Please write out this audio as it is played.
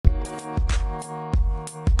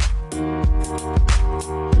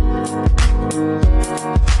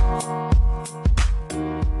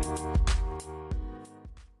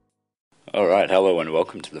and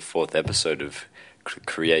welcome to the fourth episode of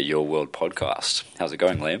Create Your World podcast. How's it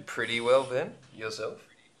going, Liam? Pretty well, Ben. Yourself?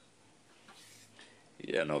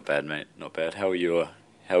 Yeah, not bad, mate. Not bad. How are your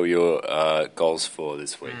goals for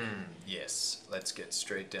this week? Yes, let's get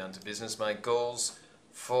straight down to business. My goals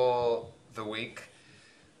for the week,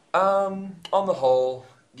 on the whole,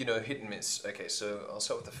 hit and miss. Okay, so I'll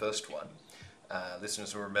start with the first one.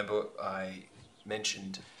 Listeners will remember I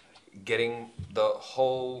mentioned getting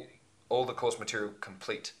all the course material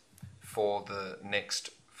complete for next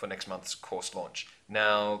month's course launch.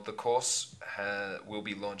 Now, the course will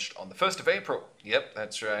be launched on the 1st of April. Yep,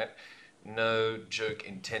 that's right. No joke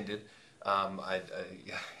intended. I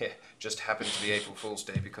just happened to be April Fool's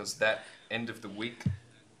Day because that end of the week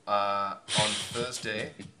on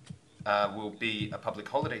Thursday will be a public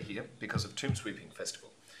holiday here because of Tomb Sweeping Festival.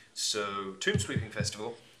 So, Tomb Sweeping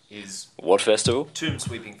Festival is... What festival? Tomb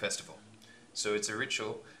Sweeping Festival. So it's a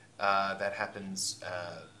ritual that happens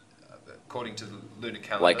according to the lunar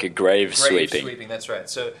calendar. Like a grave sweeping. Grave sweeping, that's right.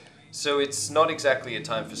 So it's not exactly a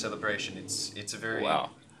time for celebration. It's a very...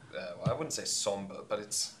 Wow. I wouldn't say somber, but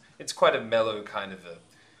it's quite a mellow kind of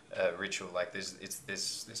a ritual. Like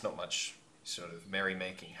there's not much sort of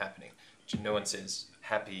merrymaking happening. No one says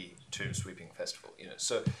Happy Tomb Sweeping Festival,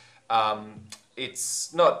 So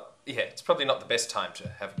it's not... Yeah, it's probably not the best time to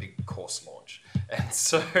have a big course launch. And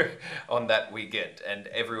so on that weekend, and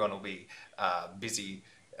everyone will be busy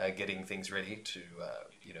getting things ready to,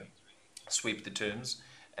 sweep the tombs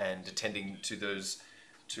and attending to those,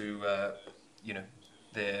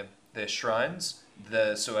 their shrines.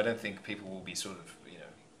 So I don't think people will be sort of,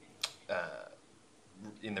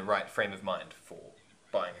 in the right frame of mind for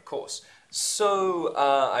buying a course. So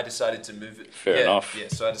I decided to move it. Fair enough. Yeah,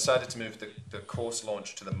 so I decided to move the course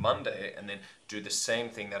launch to the Monday and then do the same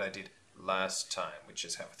thing that I did last time, which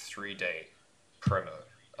is have a 3-day promo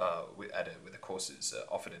with the courses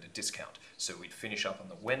offered at a discount. So we'd finish up on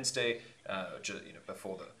the Wednesday,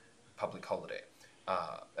 before the public holiday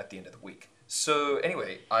at the end of the week. So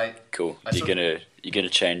anyway, Cool. You're gonna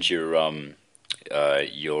change your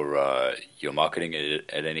marketing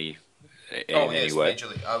at any yes, way?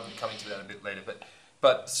 majorly. I'll be coming to that a bit later.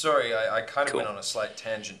 But sorry, I kind of Cool. went on a slight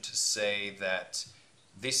tangent to say that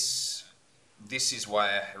this is why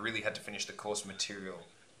I really had to finish the course material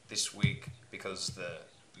this week because the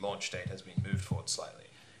launch date has been moved forward slightly.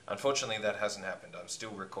 Unfortunately, that hasn't happened. I'm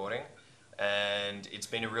still recording, and it's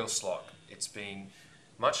been a real slog. It's been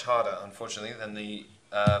much harder, unfortunately, than the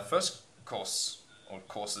first course or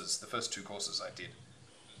courses, the first 2 courses I did.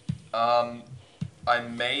 I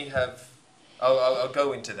may have... I'll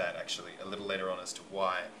go into that actually a little later on as to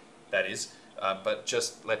why that is. But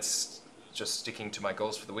just sticking to my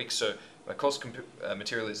goals for the week. So my course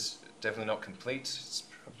material is definitely not complete. It's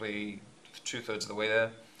probably 2/3 of the way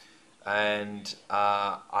there. And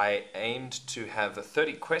I aimed to have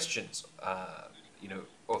 30 questions,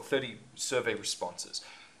 or 30 survey responses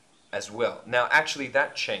as well. Now, actually,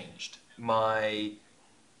 that changed.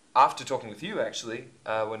 After talking with you, actually,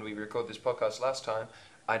 when we recorded this podcast last time,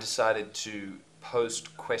 I decided to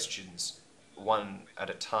post questions one at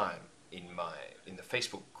a time in the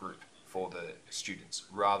Facebook group for the students,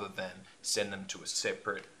 rather than send them to a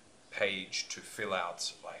separate page to fill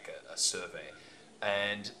out like a survey.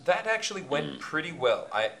 And that actually went pretty well.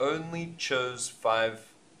 I only chose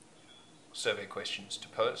 5 survey questions to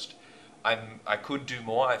post. I could do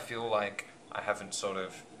more. I feel like I haven't sort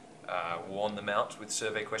of worn them out with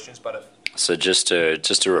survey questions, but So just a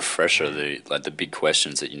refresher, the big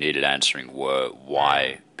questions that you needed answering were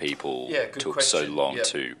why people took so long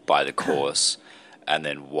to buy the course, and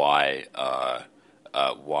then why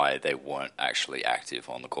they weren't actually active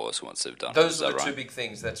on the course once they've done it. Those are the 2 big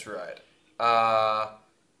things. That's right.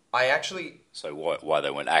 So why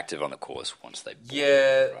they weren't active on the course once they bought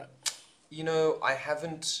it, right? I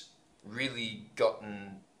haven't really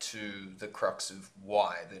gotten to the crux of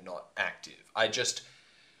why they're not active.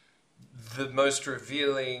 The most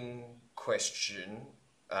revealing question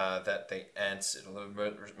that they answered, or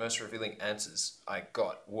the most revealing answers I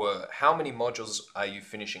got were, how many modules are you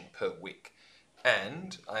finishing per week?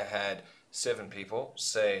 And I had 7 people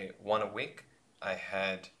say 1 a week. I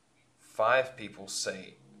had 5 people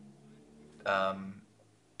say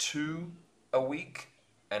 2 a week.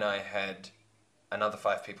 And I had another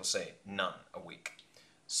 5 people say none a week.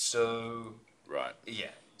 So... Right.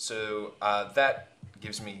 Yeah. So that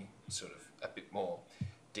gives me sort of a bit more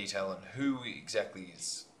detail on who exactly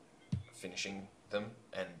is finishing them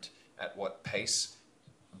and at what pace.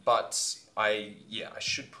 But I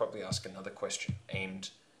should probably ask another question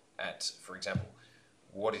aimed at, for example,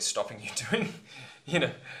 what is stopping you doing,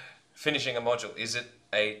 finishing a module? Is it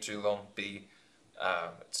A, too long, B,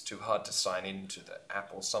 it's too hard to sign into the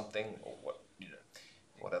app or something, or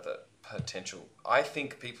what other potential. I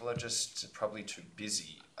think people are just probably too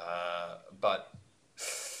busy. But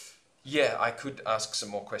yeah, I could ask some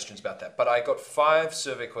more questions about that. But I got 5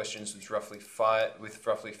 survey questions with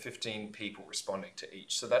roughly 15 people responding to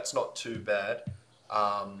each. So that's not too bad.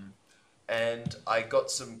 And I got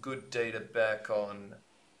some good data back on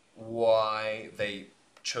why they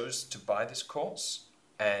chose to buy this course.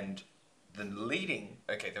 And the leading,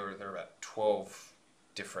 there were about 12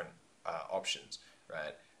 different options,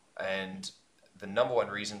 right? And the number one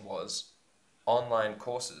reason was online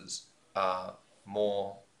courses are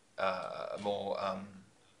more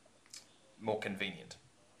convenient.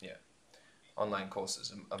 Yeah, online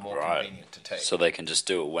courses are more convenient to take. So they can just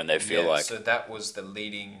do it when they feel like. So that was the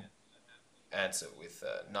leading answer with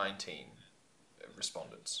 19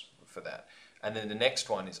 respondents for that. And then the next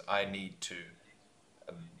one is I need to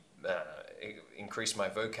increase my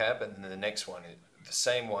vocab, and then the next one is the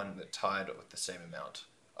same one that tied with the same amount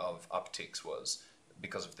of upticks was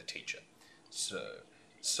because of the teacher. So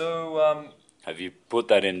have you put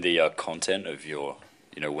that in the content of your,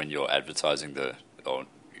 when you're advertising or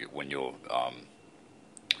when you're,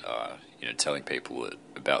 telling people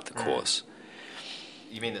about the course?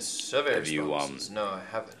 You mean the survey responses? No, I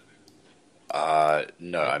haven't.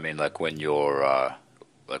 No, I mean like when you're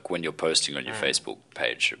posting on your Facebook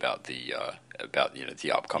page about the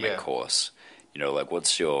the upcoming course. Like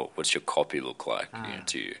what's your copy look like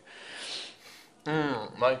to you?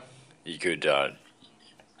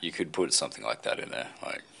 You could put something like that in there,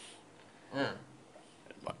 like it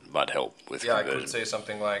might help with conversion. I could say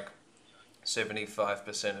something like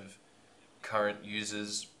 75% of current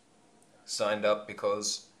users signed up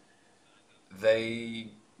because they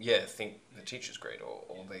think the teacher's great,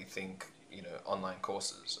 or they think online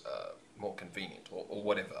courses are more convenient, or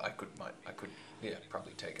whatever. I could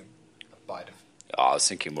probably take a bite of. I was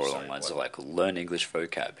thinking more along the lines of like learn English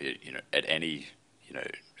vocab, at any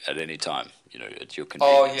time, at your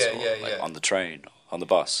convenience. Like on the train, on the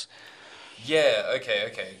bus. Yeah.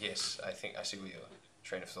 Okay. Yes, I think I see where your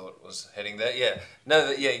train of thought was heading there. Yeah.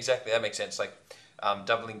 No. Exactly. That makes sense. Like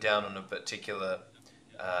doubling down on a particular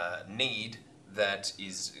need that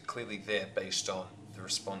is clearly there based on the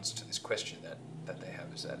response to this question that they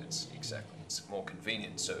have, is that it's more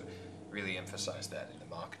convenient. So really emphasize that in the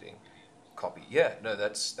marketing copy. Yeah, no,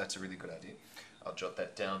 that's a really good idea. I'll jot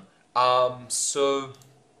that down. So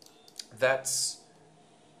those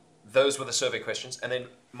were the survey questions, and then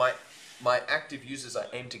my active users, I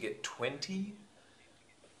aim to get 20,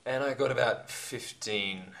 and I got about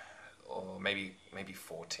 15, or maybe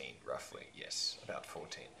 14, roughly. Yes, about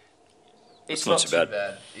 14. It's not too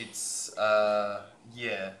bad. It's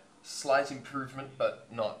slight improvement, but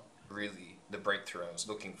not really the breakthrough I was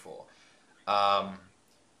looking for.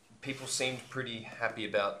 People seemed pretty happy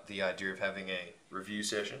about the idea of having a review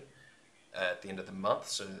session at the end of the month,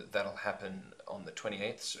 so that'll happen on the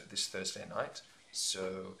 28th, so this Thursday night.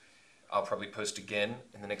 So I'll probably post again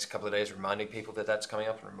in the next couple of days, reminding people that that's coming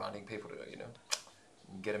up, and reminding people to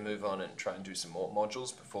get a move on and try and do some more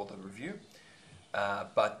modules before the review. I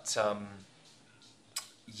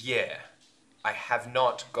have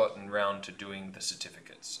not gotten round to doing the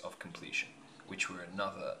certificates of completion, which were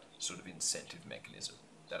another sort of incentive mechanism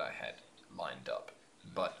that I had lined up,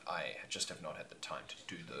 but I just have not had the time to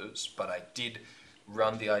do those. But I did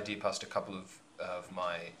run the idea past a couple of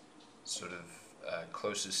my sort of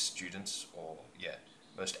closest students, or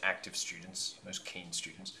most active students, most keen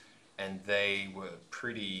students, and they were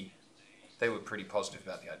pretty positive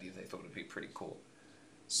about the idea. They thought it'd be pretty cool.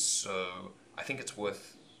 So I think it's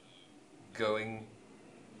worth going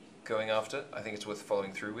after. I think it's worth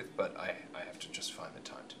following through with, but I have to just find the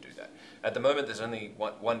time to do that. At the moment, there's only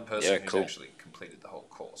one person who's actually completed the whole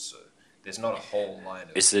course, so there's not a whole line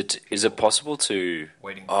of. Is it possible to?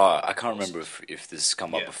 I can't remember if this has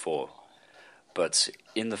come up before, but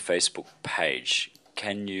in the Facebook page,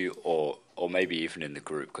 can you, or maybe even in the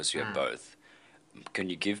group, because you have both, can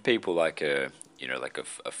you give people like a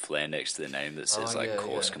a flare next to the name that says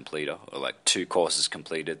course completer, or like 2 courses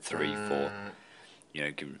completed, 3, 4,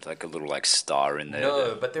 give like a little like star in there?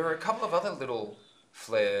 No, but there are a couple of other little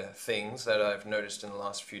flare things that I've noticed in the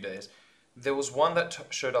last few days. There was one that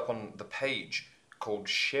showed up on the page called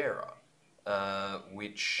Sharer,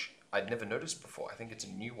 which I'd never noticed before. I think it's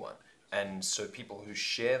a new one. And so people who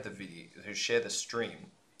share the video, who share the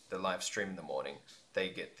stream, the live stream in the morning, they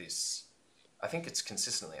get this. I think it's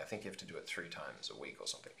consistently. I think you have to do it 3 times a week or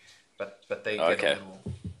something. But they get a little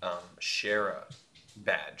sharer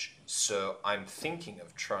badge. So I'm thinking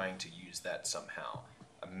of trying to use that somehow.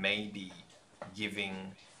 Maybe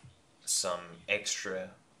giving some extra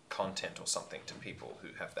content or something to people who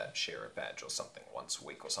have that share a badge or something once a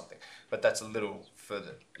week or something. But that's a little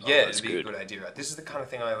further. Yeah, it'd be a good idea, right? This is the kind of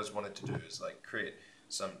thing I always wanted to do, is like create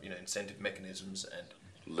some, incentive mechanisms and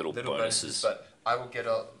little bonuses. But I will get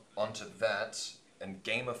onto that and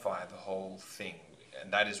gamify the whole thing.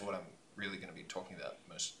 And that is what I'm really going to be talking about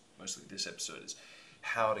mostly this episode, is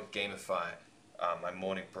how to gamify my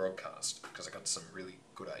morning broadcast, because I got some really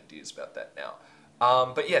good ideas about that now.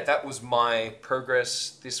 But yeah, that was my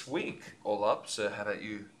progress this week, all up. So how about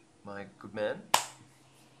you, my good man?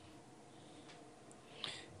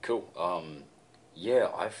 Cool. Yeah,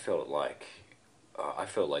 I felt like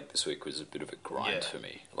this week was a bit of a grind for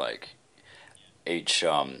me. Like each,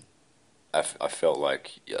 I felt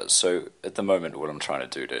like, yeah. So at the moment, what I'm trying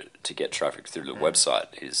to do to get traffic through the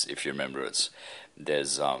website is, if you remember,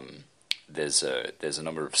 there's a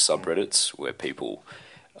number of subreddits where people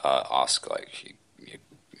ask like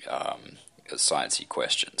sciencey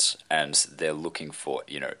questions, and they're looking for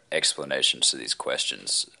explanations to these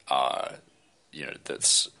questions.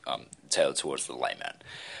 That's tailored towards the layman.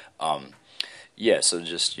 So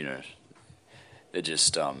just they're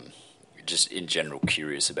just in general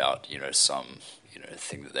curious about some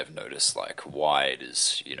thing that they've noticed, like why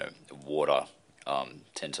does water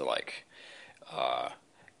tend to like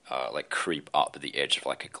creep up the edge of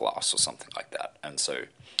like a glass or something like that. And so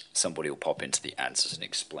somebody will pop into the answers and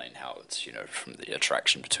explain how it's from the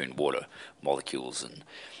attraction between water molecules and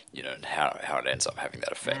and how it ends up having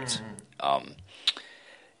that effect.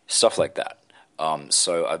 Stuff like that.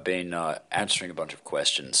 So I've been answering a bunch of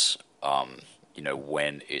questions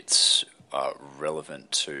when it's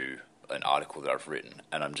relevant to an article that I've written,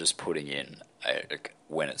 and I'm just putting in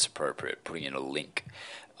when it's appropriate, putting in a link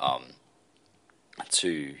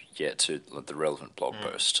to the relevant blog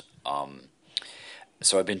post.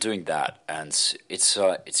 So I've been doing that, and it's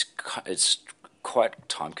quite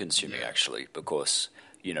time consuming actually, because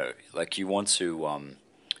you want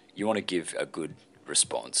to give a good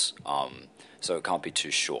response, so it can't be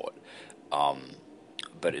too short,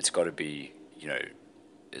 but it's got to be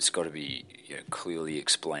clearly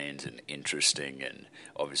explained and interesting, and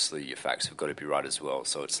obviously your facts have got to be right as well.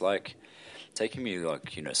 So it's like taking me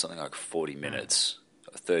something like 40 minutes,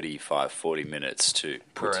 35, 40 minutes to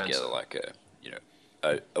put together like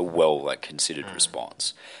a well considered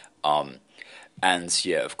response. And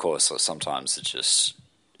yeah, of course, sometimes it's just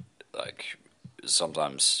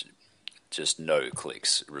just no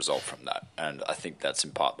clicks result from that, and I think that's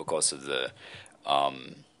in part because of the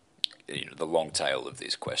the long tail of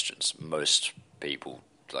these questions. Most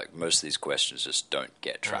of these questions just don't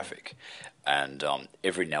get traffic, and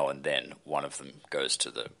every now and then one of them goes to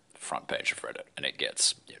the front page of Reddit and it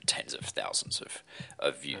gets tens of thousands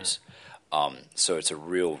of views. So it's a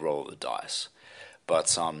real roll of the dice.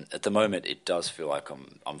 But at the moment, it does feel like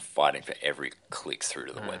I'm fighting for every click through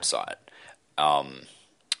to the website,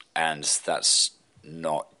 and that's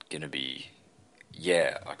not going to be.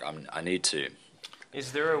 Yeah, I need to.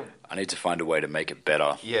 I need to find a way to make it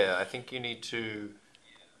better. Yeah, I think you need to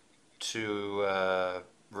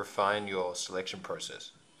refine your selection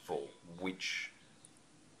process for which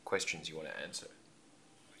questions you want to answer.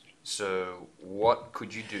 So, what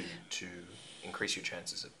could you do to increase your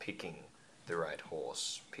chances of picking the right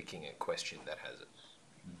horse, picking a question that has a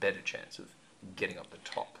better chance of getting up the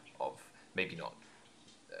top of, maybe not,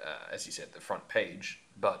 as you said, the front page,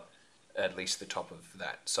 but at least the top of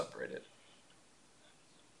that subreddit?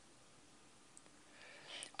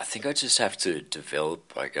 I think I just have to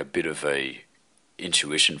develop a bit of a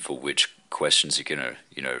intuition for which questions are gonna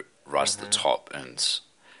rise to the top, and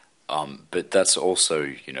but that's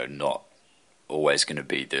also not always going to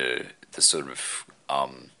be the sort of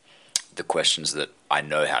the questions that I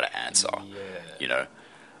know how to answer.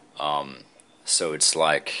 So it's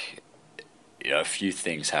like a few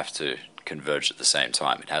things have to converge at the same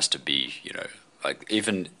time. It has to be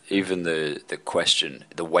even the question,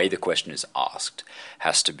 the way the question is asked,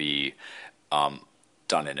 has to be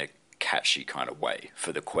done in a catchy kind of way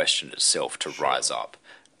for the question itself to rise up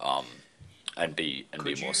and be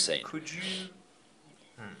more seen. Could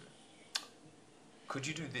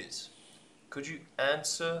you do this? Could you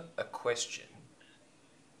answer a question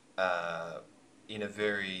in a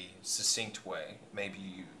very succinct way? Maybe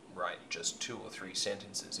you write just 2 or 3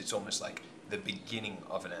 sentences. It's almost like the beginning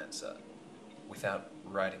of an answer, without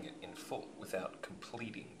writing it in full, without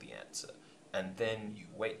completing the answer. And then you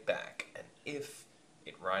wait back, and if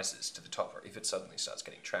it rises to the top, or if it suddenly starts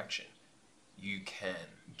getting traction, you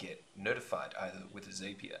can get notified either with a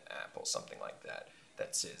Zapier app or something like that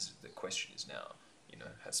that says the question is now,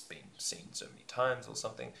 has been seen so many times or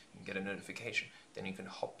something. You can get a notification. Then you can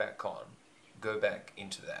hop back on, go back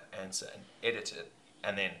into that answer and edit it,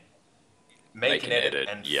 and then make an edit.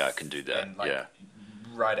 And yeah, I can do that. And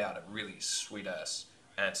write out a really sweet ass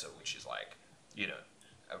answer, which is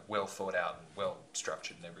well thought out and well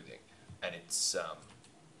structured and everything. And it's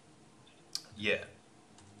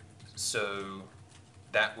so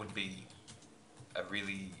that would be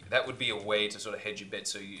a way to sort of hedge your bet,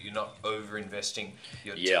 so you're not over investing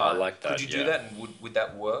your time. I like that. Could you do that, and would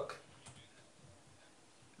that work?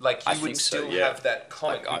 Like, you would still have that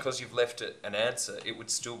comment, because you've left it an answer. It would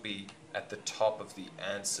still be at the top of the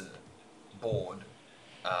answer board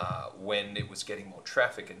when it was getting more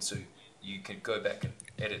traffic, and so you could go back and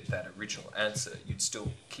edit that original answer. You'd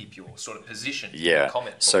still keep your sort of position in the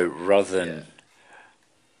comment board. So rather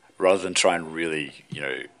than try and really,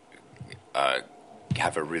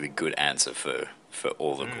 have a really good answer for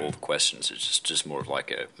all the questions, it's just more of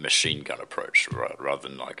like a machine gun approach, rather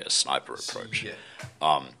than like a sniper approach.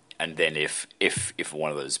 And then if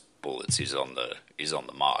one of those bullets is on the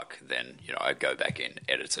mark, then I go back in,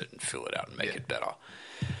 edit it, and fill it out and make it better.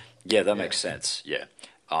 Yeah, that makes sense. Yeah,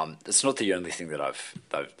 it's not the only thing that I've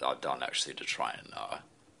done actually to try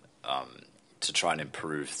and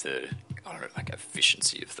improve the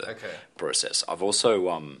efficiency of the process. I've also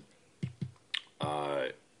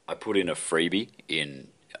I put in a freebie in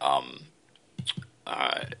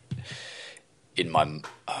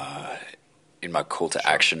my call to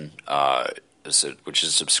action, which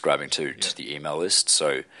is subscribing to the email list.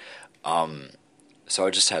 So I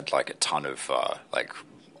just had like a ton of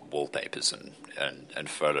wallpapers and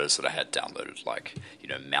photos that I had downloaded, like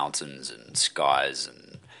mountains and skies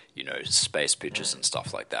and space pictures and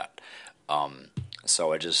stuff like that.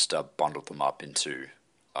 So I just bundled them up into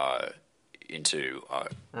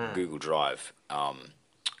Google Drive.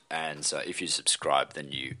 And if you subscribe,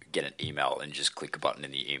 then you get an email, and you just click a button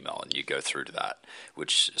in the email and you go through to that,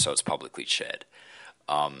 so it's publicly shared.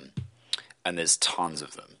 And there's tons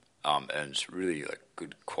of them, and it's really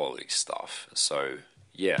good quality stuff. So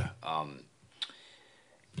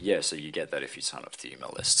so you get that if you sign up to the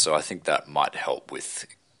email list. So I think that might help with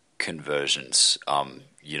conversions,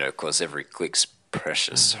 because every click's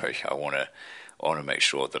precious. So I want to make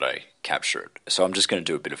sure that I capture it. So I'm just going to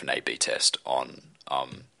do a bit of an A/B test on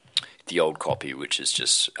the old copy, which is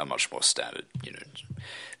just a much more standard,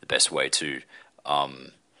 the best way to,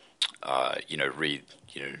 read,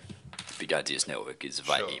 Big Ideas Network is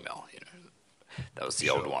via email. That was the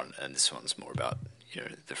old one, and this one's more about,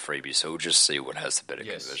 the freebie. So we'll just see what has the better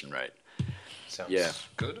conversion rate. Sounds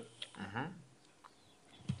good. Mm-hmm.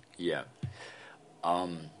 Yeah.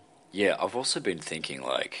 I've also been thinking,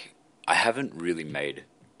 I haven't really made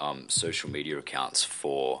social media accounts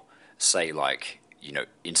for, say,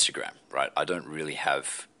 Instagram, right? I don't really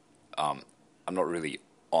have, I'm not really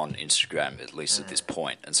on Instagram, at least at this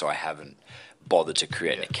point, and so I haven't bothered to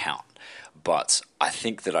create an account. But I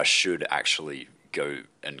think that I should actually go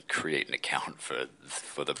and create an account for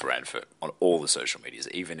the brand on all the social medias,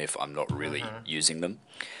 even if I'm not really using them.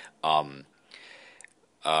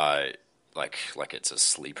 Like it's a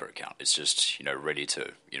sleeper account. It's just ready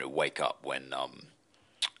to wake up when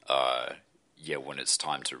when it's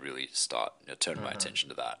time to really start turning my attention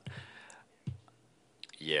to that.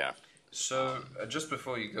 Yeah. So just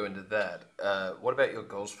before you go into that, what about your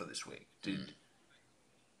goals for this week?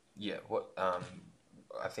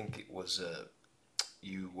 I think it was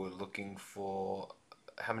you were looking for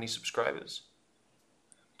how many subscribers?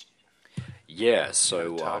 Yeah,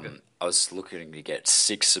 so I was looking to get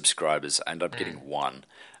 6 subscribers. I ended up getting 1,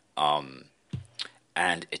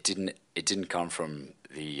 and it didn't come from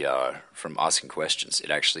from asking questions.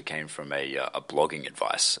 It actually came from a blogging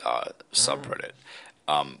advice subreddit,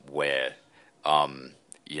 where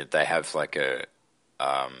they have a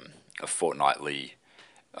fortnightly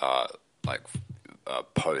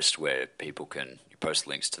post where people can post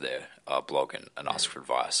links to their blog and ask for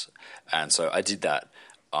advice. And so I did that.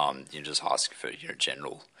 Just ask for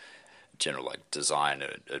general design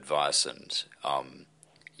advice, and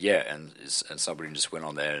and somebody just went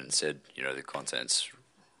on there and said the content's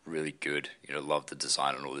really good, love the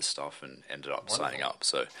design and all this stuff, and ended up signing up.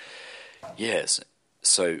 So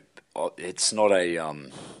so it's not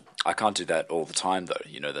I can't do that all the time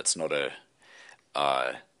though. That's not a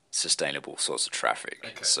sustainable source of traffic.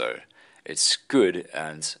 Okay. So it's good,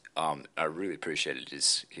 and I really appreciated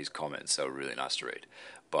his comments. They were really nice to read.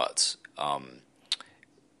 But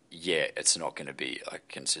it's not going to be a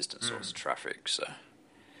consistent source of traffic. So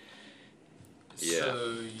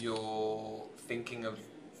So you're thinking of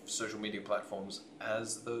social media platforms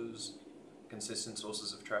as those consistent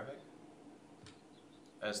sources of traffic?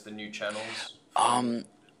 as the new channels?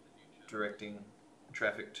 Directing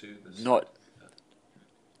traffic to the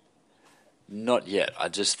Not yet. I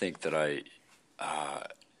just think that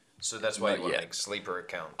so that's why you want to make sleeper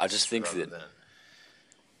accounts. I just think rather than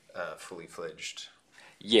fully fledged.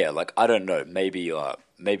 Yeah, like I don't know. Maybe I'll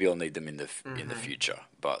need them in the future,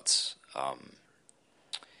 but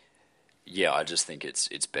yeah, I just think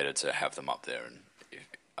it's better to have them up there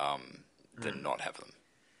than not have them.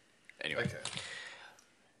 Anyway. Okay.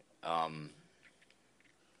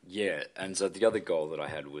 Yeah, and so the other goal that I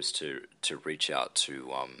had was to reach out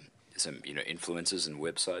to some influencers and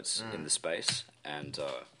websites in the space, and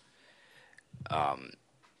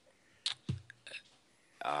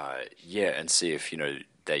and see if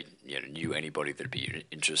they knew anybody that'd be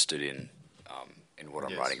interested in what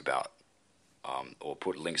I'm writing about, or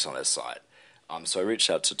put links on their site. So I reached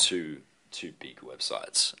out to two big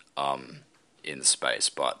websites in the space,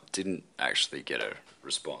 but didn't actually get a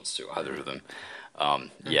response to either of them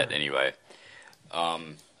yet. Anyway,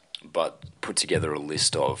 but put together a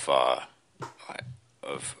list of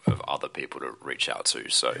other people to reach out to.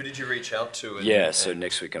 So who did you reach out to? So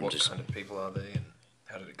next week what kind of people are they, and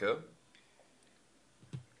how did it go?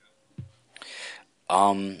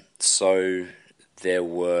 So there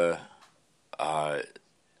were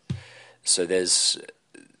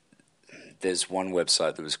there's one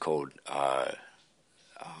website that was called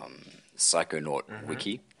Psychonaut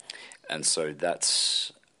Wiki, and so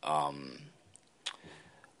that's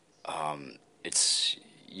it's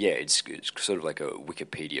sort of like a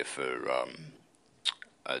Wikipedia for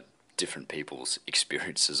different people's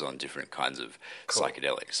experiences on different kinds of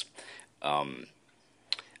psychedelics.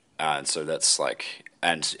 And so that's like,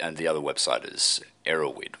 and the other website is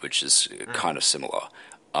Erowid, which is kind of similar.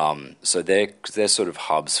 So they're sort of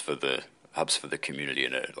hubs for the community,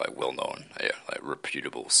 and are like well known, like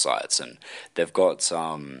reputable sites, and they've got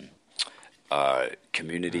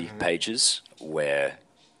community pages where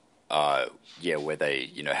they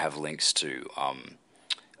have links to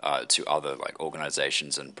other like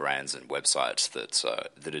organizations and brands and websites that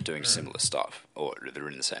are doing similar stuff, or that are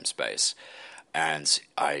in the same space. And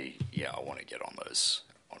I want to get on one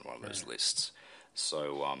of those lists.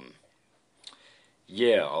 So I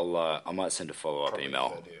might send a follow-up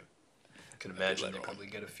email. I can imagine they'll probably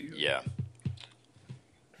get a few. Yeah.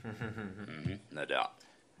 No doubt.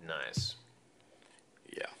 Nice.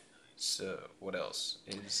 Yeah. So what else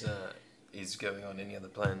is going on? Any other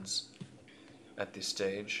plans at this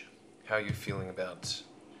stage? How are you feeling about?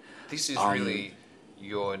 This is really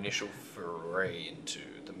your initial foray into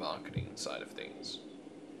the marketing side of things.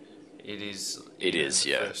 It is. It is.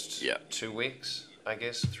 The first 2 weeks, I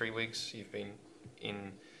guess, 3 weeks. You've been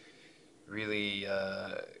in really,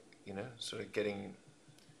 sort of getting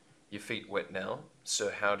your feet wet now. So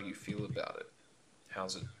how do you feel about it?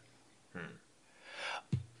 How's it?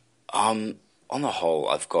 On the whole,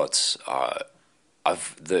 the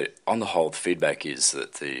feedback is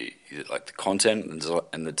that the content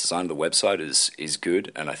and the design of the website is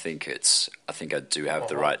good, and I think I do have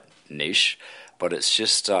the right niche, but it's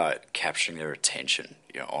just capturing their attention.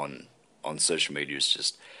 On social media is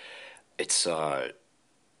just like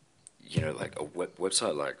a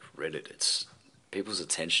website like Reddit. It's people's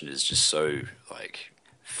attention is just so like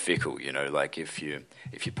fickle. Like if you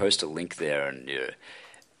post a link there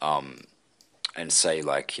and say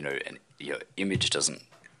like and your image doesn't.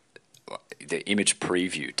 The image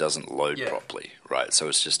preview doesn't load properly, right? So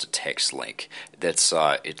it's just a text link. That's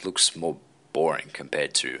it looks more boring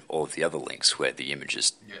compared to all of the other links where the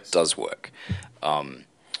images does work. So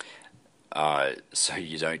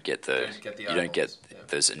you don't get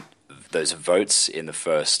those votes in the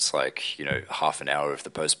first half an hour of the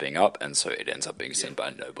post being up, and so it ends up being seen by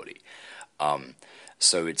nobody.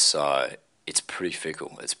 So it's pretty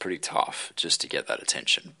fickle. It's pretty tough just to get that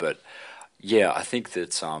attention. But yeah, I think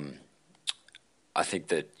that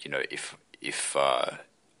if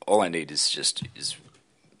all I need is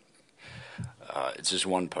it's just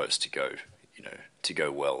one post to go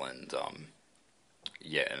well, and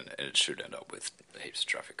and it should end up with heaps of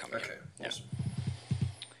traffic coming in. Okay, awesome.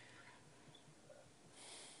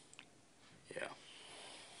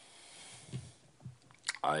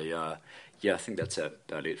 I think that's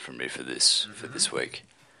about it from me for this week.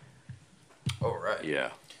 All right. Yeah.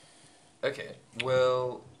 Okay.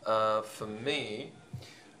 Well, for me,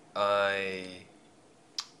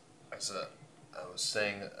 as I was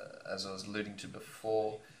saying, as I was alluding to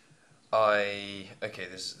before,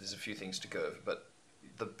 there's a few things to go over, but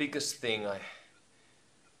the biggest thing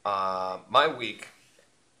my week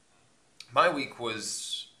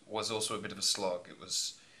was also a bit of a slog. It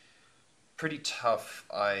was pretty tough.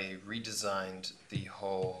 I redesigned the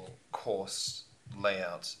whole course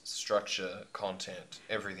layout, structure, content,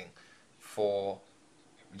 everything for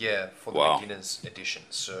the beginners edition.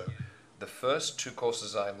 So the first two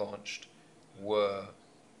courses I launched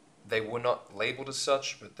they were not labeled as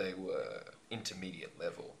such, but they were intermediate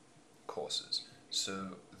level courses.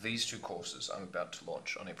 So these two courses I'm about to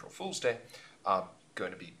launch on April Fool's Day are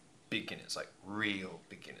going to be beginners, like real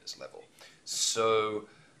beginners level. So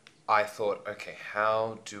I thought, okay,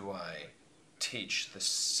 how do I teach the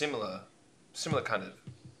similar kind of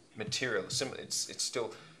material? It's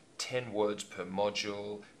still 10 words per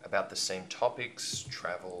module about the same topics,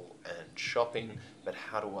 travel and shopping, but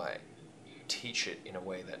how do I teach it in a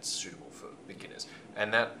way that's suitable for beginners?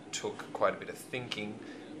 And that took quite a bit of thinking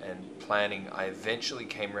and planning. I eventually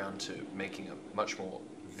came around to making a much more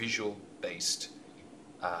visual-based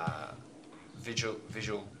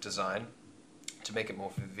visual design to make it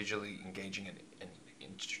more visually engaging and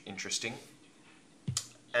interesting.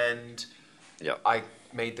 And I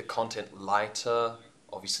made the content lighter,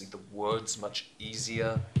 obviously the words much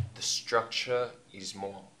easier, the structure is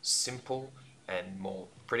more simple and more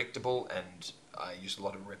predictable, and I use a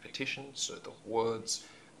lot of repetition, so the words,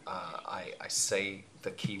 I say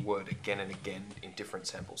the key word again and again in different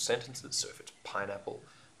sample sentences. So if it's pineapple,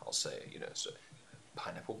 I'll say, so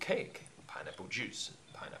pineapple cake, pineapple juice,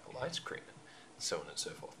 pineapple ice cream, and so on and so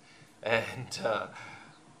forth. And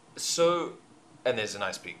and there's a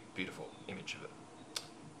nice big beautiful image of a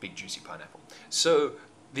big juicy pineapple. So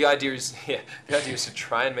the idea is to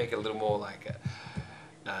try and make it a little more like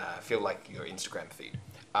feel like your Instagram feed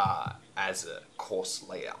as a course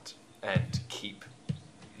layout, and keep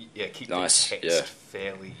nice. the text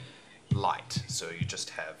fairly light. So you just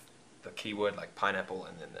have the keyword like pineapple,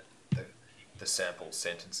 and then the sample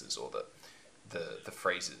sentences or the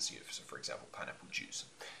phrases. So for example, pineapple juice.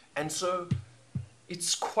 And so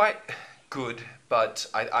it's quite good, but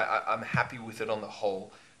I'm happy with it on the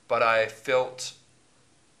whole. But I felt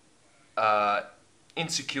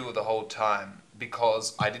insecure the whole time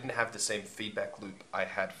because I didn't have the same feedback loop I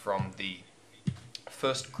had from the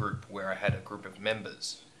first group, where I had a group of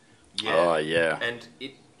members. And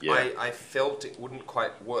I felt it wouldn't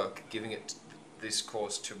quite work giving this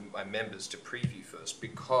course to my members to preview first,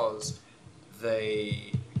 because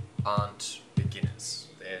they aren't beginners.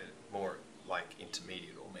 They're more like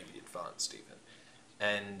intermediate or maybe advanced even.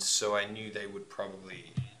 And so I knew they would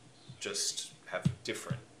probably just have a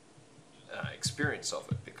different experience of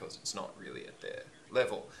it, because it's not really at their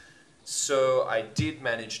level. So I did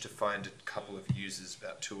manage to find a couple of users,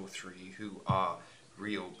 about 2 or 3, who are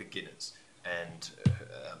real beginners, and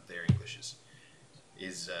their English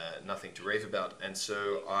is nothing to rave about. And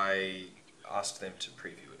so I asked them to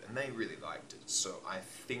preview it, and they really liked it. So I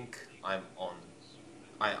think I'm on.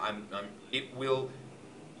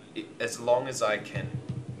 As long as I can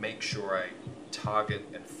make sure I target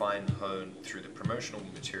and fine hone through the promotional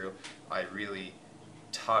material, I really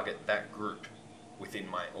target that group within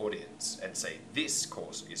my audience and say, this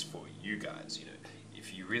course is for you guys.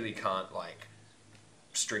 If you really can't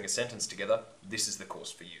string a sentence together, this is the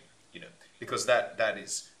course for you. Because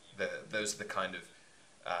those are the kind of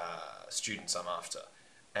students I'm after.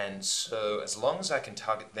 And so as long as I can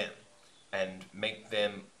target them and make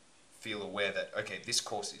them feel aware that, okay, this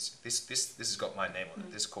course is this has got my name on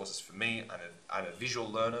it. This course is for me. I'm a visual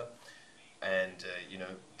learner, and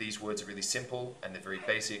these words are really simple and they're very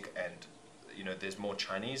basic, and there's more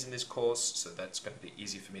Chinese in this course, so that's going to be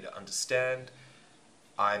easy for me to understand.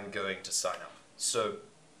 I'm going to sign up. So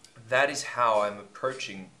that is how I'm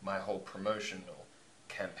approaching my whole promotional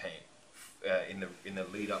campaign in the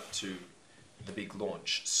lead up to the big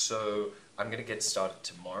launch. So I'm going to get started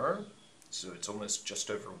tomorrow. So it's almost just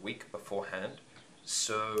over a week beforehand.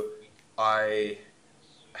 So I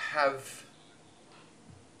have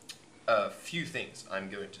a few things I'm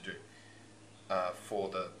going to do for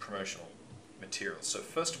the promotional material. So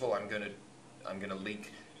first of all, I'm going to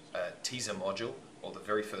link a teaser module, or the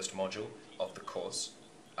very first module of the course.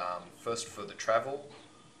 First for the travel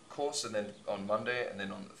course, and then on Monday, and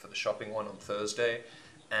then for the shopping one on Thursday.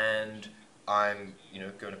 And I'm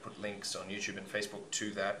going to put links on YouTube and Facebook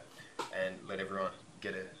to that, and let everyone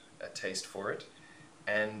get a taste for it.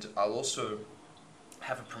 And I'll also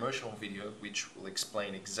have a promotional video which will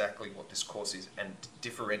explain exactly what this course is and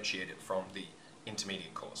differentiate it from the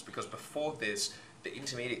intermediate course. Because before this, the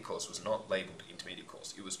intermediate course was not labeled intermediate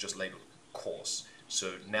course, it was just labeled course.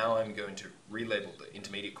 So now I'm going to relabel the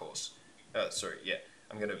intermediate course.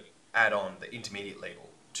 I'm going to add on the intermediate label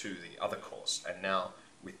to the other course, and now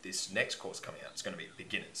with this next course coming out, it's going to be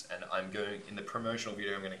beginners. And in the promotional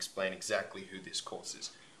video, I'm going to explain exactly who this course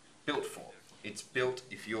is built for. It's built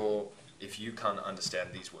if you can't understand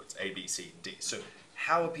these words, A, B, C, D. So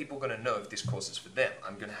how are people going to know if this course is for them?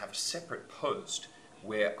 I'm going to have a separate post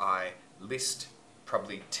where I list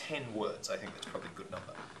probably 10 words. I think that's probably a good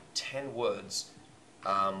number. 10 words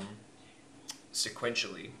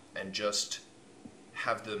sequentially, and just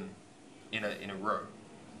have them in a row,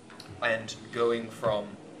 and going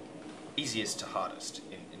from easiest to hardest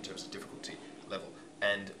in terms of difficulty level.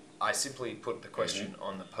 And I simply put the question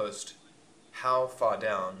on the post, how far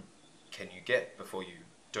down can you get before you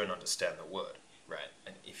don't understand the word, right?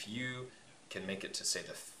 And if you can make it to, say,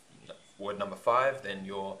 the word number 5, then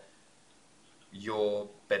you're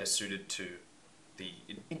better suited to the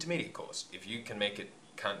intermediate course. If you can't make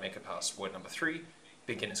it past word number 3,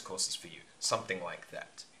 beginner's course is for you. Something like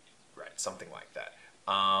that, right? Something like that.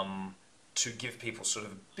 To give people sort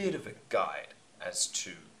of a bit of a guide as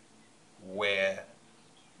to what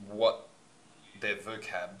their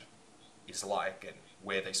vocab is like and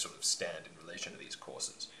where they sort of stand in relation to these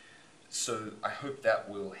courses. So I hope that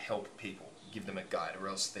will help people, give them a guide, or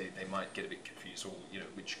else they might get a bit confused, or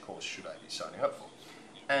which course should I be signing up for?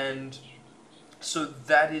 And so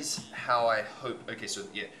that is how I hope. Okay, so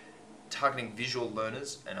yeah, targeting visual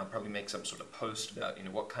learners, and I'll probably make some sort of post about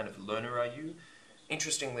what kind of learner are you.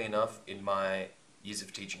 Interestingly enough, in my years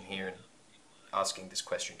of teaching here and asking this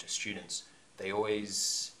question to students, they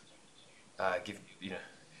always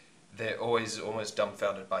they're always almost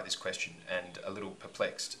dumbfounded by this question and a little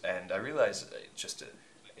perplexed. And I realize, just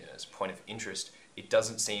as a point of interest, it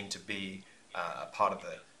doesn't seem to be a part of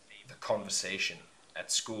the conversation at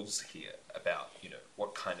schools here about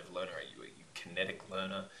what kind of learner are you? Are you a kinetic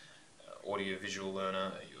learner, audio-visual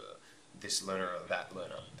learner? Are you this learner or that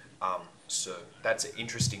learner? So that's an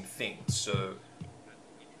interesting thing. So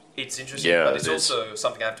it's interesting, but it's also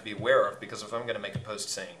something I have to be aware of, because if I'm going to make a post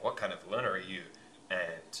saying, what kind of learner are you?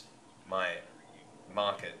 And my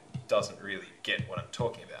market doesn't really get what I'm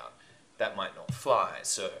talking about, that might not fly.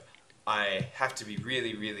 So I have to be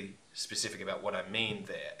really, really specific about what I mean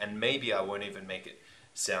there. And maybe I won't even make it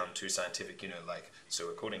sound too scientific, so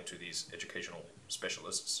according to these educational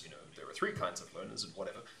specialists, there are 3 kinds of learners and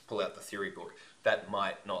whatever, pull out the theory book. That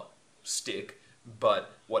might not stick,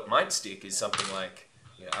 but what might stick is something like,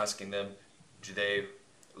 asking them, do they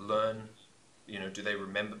learn, do they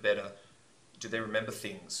remember better? Do they remember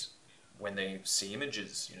things when they see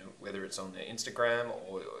images, whether it's on their Instagram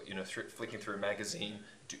or, flicking through a magazine?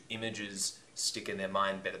 Do images stick in their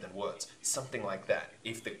mind better than words? Something like that.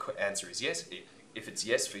 If the answer is yes, if it's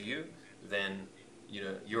yes for you, then,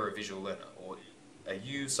 you're a visual learner. Or are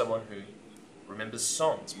you someone who remembers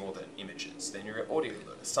songs more than images? Then you're an audio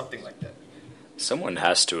learner. Something like that. Someone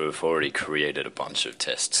has to have already created a bunch of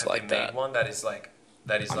tests like that. Have they made one that is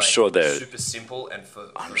I'm sure they're super simple and for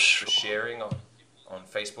sharing on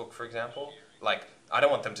Facebook, for example? Like, I don't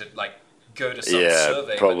want them to go to some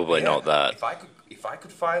survey. Probably not that. If I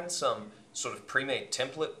could find some sort of pre-made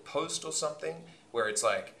template post or something where it's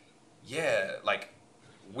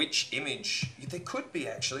which image, they could be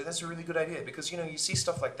actually. That's a really good idea, because you see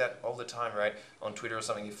stuff like that all the time, right? On Twitter or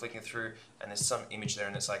something, you're flicking through and there's some image there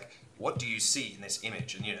and it's like, what do you see in this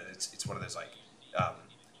image? And it's one of those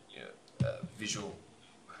visual,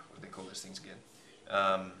 what do they call those things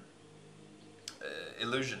again?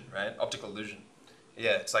 Illusion, right? Optical illusion.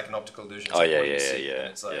 Yeah, it's like an optical illusion. Oh, yeah.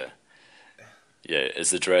 It's like, yeah,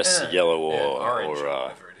 is the dress yellow or orange or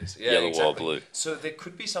whatever it is? Yeah, yellow exactly. or blue? So there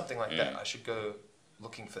could be something like that. I should go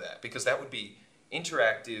looking for that, because that would be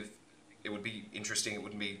interactive. It would be interesting. It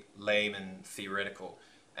wouldn't be lame and theoretical,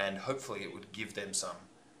 and hopefully it would give them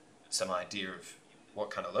some idea of what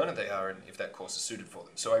kind of learner they are and if that course is suited for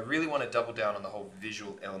them. So I really want to double down on the whole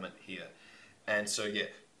visual element here, and so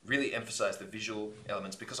really emphasize the visual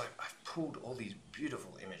elements, because I've pulled all these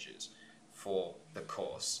beautiful images for the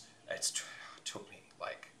course. It took me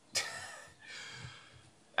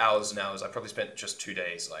hours and hours. I probably spent just 2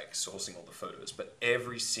 days sourcing all the photos, but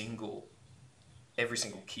every single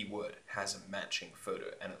keyword has a matching photo,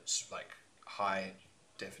 and it's high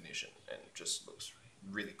definition and just looks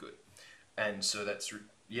really good. And so that's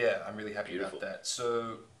I'm really happy about that.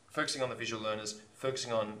 So focusing on the visual learners,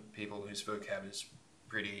 focusing on people whose vocab is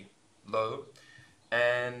pretty low,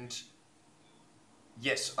 and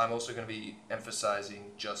yes, I'm also going to be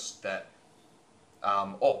emphasizing just that.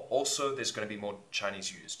 Also, there's going to be more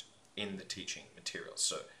Chinese used in the teaching materials.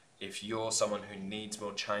 So if you're someone who needs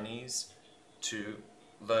more Chinese to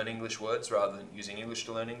learn English words rather than using English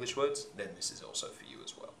to learn English words, then this is also for you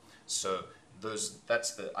as well. So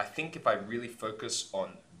I think if I really focus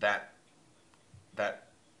on that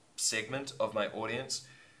segment of my audience,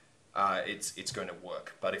 it's going to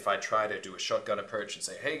work. But if I try to do a shotgun approach and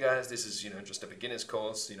say, hey guys, this is just a beginner's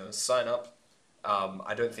course, sign up,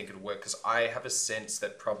 I don't think it'll work, because I have a sense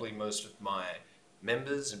that probably most of my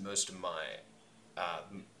members and most of my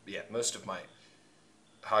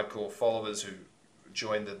hardcore followers who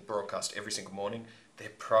join the broadcast every single morning, they're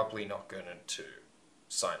probably not going to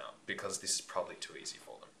sign up, because this is probably too easy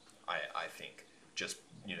for them. I think, just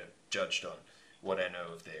judged on what I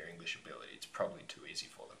know of their English ability, it's probably too easy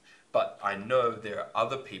for them. But I know there are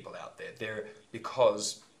other people out there.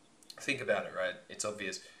 Because, think about it, right? It's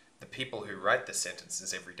obvious. The people who write the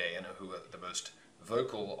sentences every day and who are the most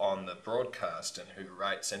vocal on the broadcast and who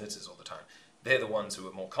write sentences all the time, they're the ones who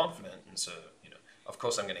are more confident. And so, of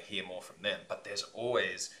course I'm going to hear more from them. But there's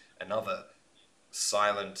always another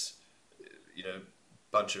silent,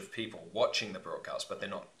 bunch of people watching the broadcast, but they're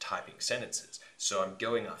not typing sentences. So I'm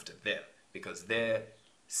going after them, because they're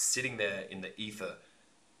sitting there in the ether,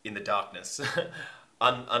 in the darkness,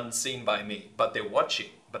 unseen by me, but they're watching,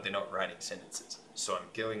 but they're not writing sentences. So I'm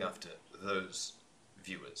going after those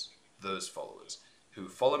viewers, those followers, who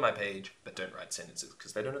follow my page but don't write sentences,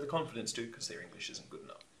 because they don't have the confidence to, because their English isn't good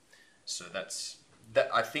enough. So that's that.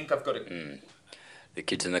 I think I've got to... The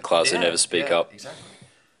kids in the class who never speak up. Exactly.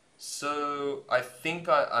 So I think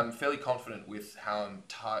I'm fairly confident with how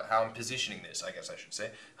I'm positioning this, I guess I should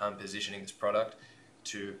say, how I'm positioning this product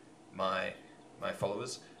to my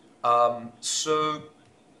followers. So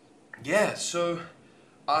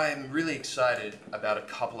I'm really excited about a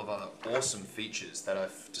couple of other awesome features that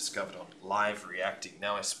I've discovered on live reacting.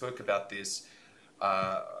 Now, I spoke about this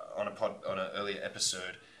on an earlier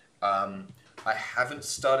episode. I haven't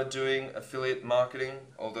started doing affiliate marketing,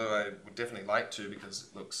 although I would definitely like to, because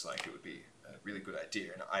it looks like it would be a really good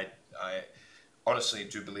idea. And I honestly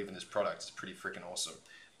do believe in this product. It's pretty freaking awesome.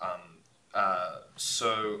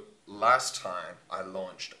 So last time I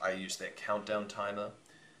launched, I used their countdown timer.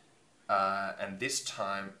 And this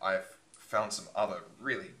time I've found some other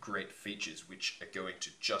really great features which are going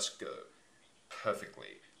to just go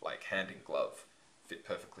perfectly, like hand in glove, fit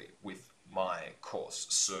perfectly with my course.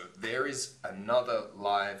 So there is another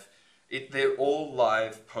live, they're all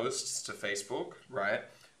live posts to Facebook, right?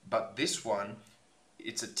 But this one,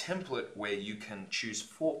 it's a template where you can choose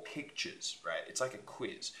 4 pictures, right? It's like a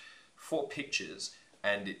quiz, 4 pictures,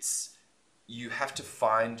 and you have to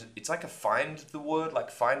find, it's like find a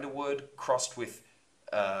word crossed with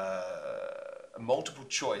a multiple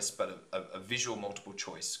choice, but a visual multiple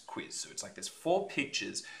choice quiz. So it's like there's 4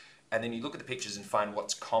 pictures, and then you look at the pictures and find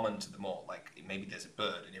what's common to them all. Like maybe there's a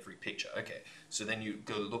bird in every picture. Okay, so then you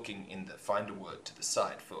go looking in the find a word to the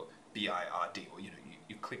side for B-I-R-D, or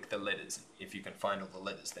you click the letters. If you can find all the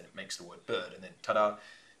letters, then it makes the word bird, and then ta-da,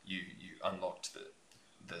 you unlocked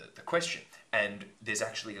the question. And there's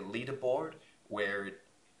actually a leaderboard where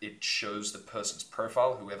it shows the person's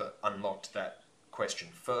profile, whoever unlocked that question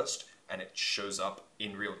first, and it shows up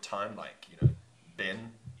in real time, like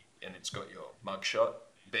Ben, and it's got your mugshot.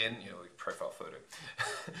 Ben, your profile photo,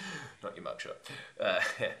 not your mugshot.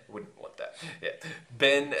 Wouldn't want that. Yeah,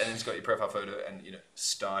 Ben, and it's got your profile photo and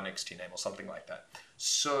star next to your name or something like that.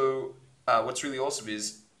 So what's really awesome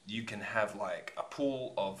is you can have like a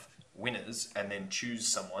pool of winners and then choose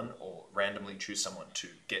someone, or randomly choose someone to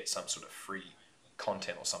get some sort of free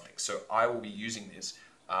content or something. So I will be using this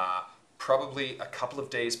probably a couple of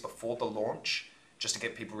days before the launch, just to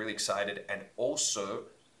get people really excited, and also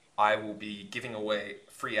I will be giving away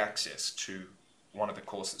free access to one of the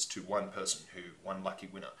courses to one lucky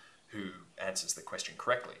winner who answers the question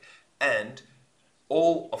correctly. And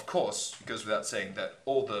of course, it goes without saying that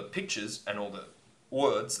all the pictures and all the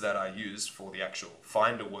words that I use for the actual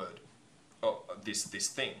find a word, this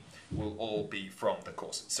thing, will all be from the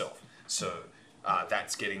course itself. So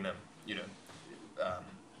that's getting them,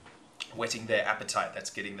 whetting their appetite.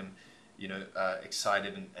 That's getting them,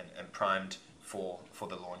 excited and primed for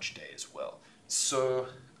the launch day as well. So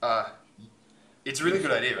it's a really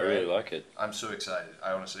good idea, right? I really like it. I'm so excited.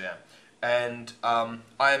 I honestly am. And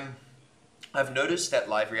I've noticed that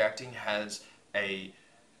live reacting has a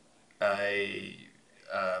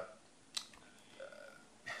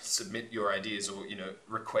submit your ideas, or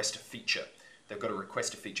request a feature. They've got a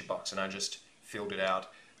request a feature box, and I just filled it out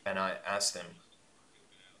and I asked them,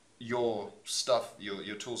 your stuff,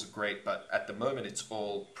 your tools are great, but at the moment it's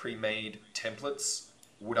all pre-made templates.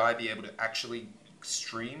 Would I be able to actually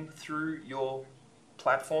stream through your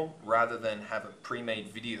platform rather than have a pre-made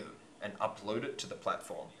video and upload it to the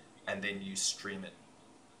platform, and then you stream it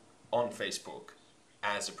on Facebook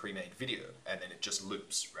as a pre-made video, and then it just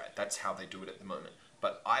loops, right? That's how they do it at the moment.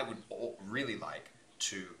 But I would really like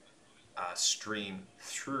to stream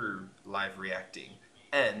through live reacting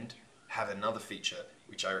and have another feature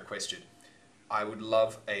which I requested. I would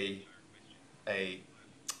love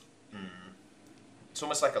it's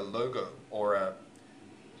almost like a logo or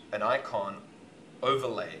an icon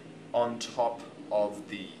overlay on top of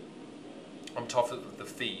the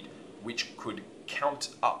feed, which could count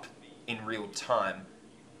up in real time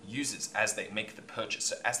users as they make the purchase.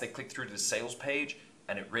 So as they click through to the sales page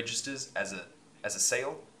and it registers as a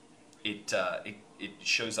sale, it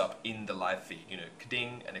shows up in the live feed. You know,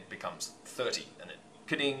 ka-ding, and it becomes 30, and then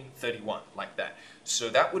ka-ding, 31, like that. So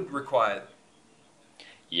that would require.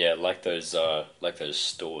 Yeah, like those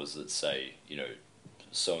stores that say, you know,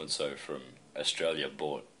 so and so from Australia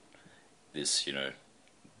bought this, you know,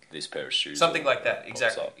 this pair of shoes. Something like that.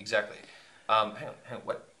 Exactly. Exactly. Hang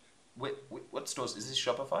on. What stores is this?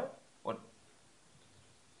 Shopify? What?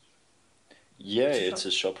 Yeah, it's a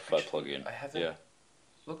Shopify plugin. I haven't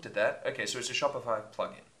looked at that. Okay, so it's a Shopify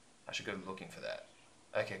plugin. I should go looking for that.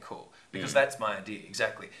 Okay, cool. Because that's my idea,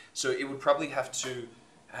 exactly. So it would probably have to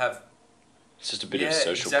have. It's just a bit of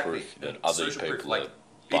social proof that other people are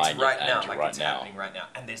buying it's right it now, and like right it's now. happening right now.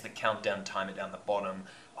 And there's the countdown timer down the bottom.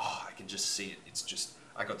 Oh, I can just see it. It's just,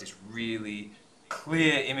 I got this really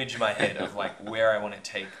clear image in my head of like where I want to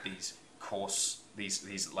take these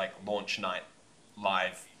like launch night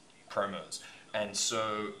live promos. And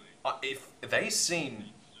so if they seem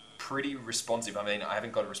pretty responsive, I mean, I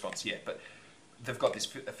haven't got a response yet, but they've got this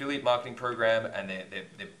affiliate marketing program and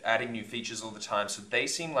they're adding new features all the time. So they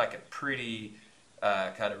seem like a pretty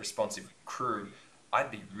kind of responsive crew. I'd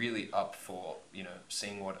be really up for, you know,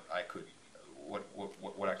 seeing what I could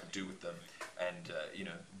do with them, and you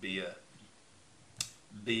know, be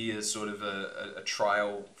a sort of a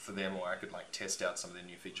trial for them, or I could like test out some of their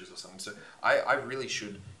new features or something. So I really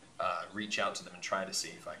should reach out to them and try to see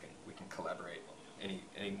if we can collaborate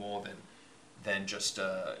any more than just you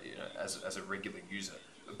know, as a regular user.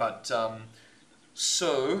 But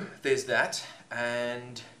so there's that,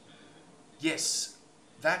 and yes,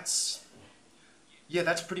 that's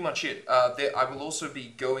pretty much it. I will also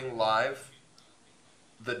be going live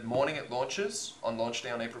the morning it launches, on launch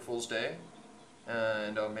day on April Fool's Day,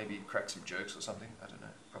 and I'll maybe crack some jokes or something. I don't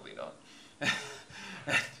know, probably not.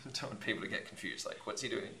 I don't want people to get confused, like, what's he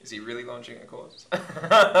doing? Is he really launching a course?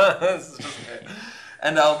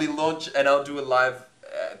 And I'll do a live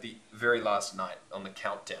at the very last night on the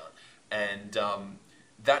countdown, and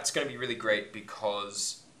that's going to be really great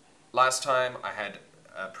because last time I had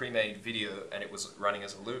a pre-made video and it was running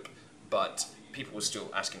as a loop, but people were still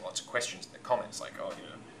asking lots of questions in the comments, like, oh, you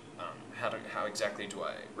know, how exactly do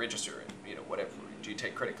I register, and, you know, whatever, do you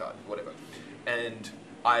take credit card, whatever. And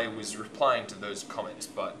I was replying to those comments,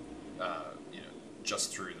 but you know,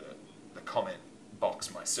 just through the comment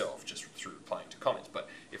box myself, just through replying to comments. But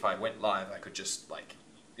if I went live, I could just, like,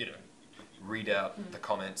 you know, read out the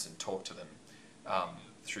comments and talk to them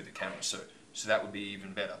through the camera. So that would be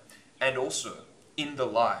even better. And also in the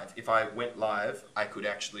live, if I went live, I could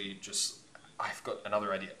actually just, I've got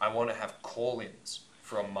another idea. I want to have call-ins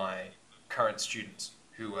from my current students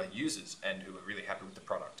who are users and who are really happy with the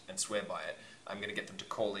product and swear by it. I'm going to get them to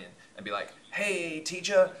call in and be like, hey,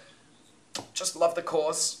 teacher, just love the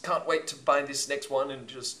course. Can't wait to buy this next one, and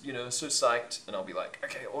just, you know, so psyched. And I'll be like,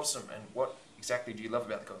 okay, awesome. And what exactly do you love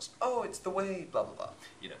about the course? Oh, it's the way, blah, blah, blah.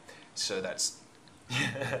 You know, so that's...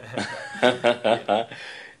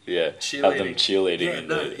 Yeah, cheerleading. have them cheerleading.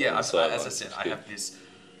 As I said, I have this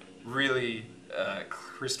really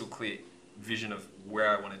crystal clear vision of where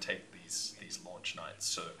I want to take these launch nights.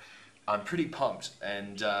 So I'm pretty pumped,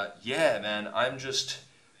 and yeah, man, I'm just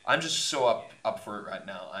so up for it right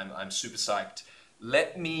now. I'm super psyched.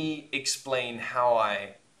 Let me explain how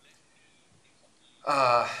I.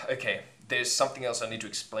 Okay, there's something else I need to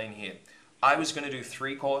explain here. I was going to do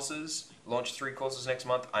launch 3 courses next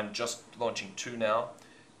month. I'm just launching 2 now.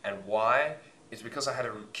 And why? It's because I had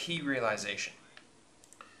a key realization.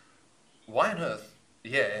 Why on earth?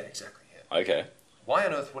 Yeah, exactly. Yeah. Okay. Why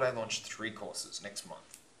on earth would I launch 3 courses next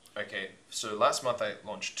month? Okay, so last month I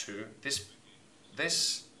launched 2.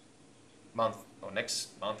 This month, or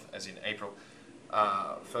next month, as in April,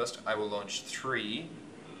 1st, I will launch 3.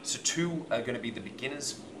 So 2 are going to be the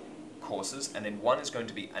beginners courses, and then 1 is going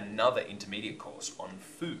to be another intermediate course on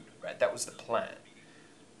food, right? That was the plan.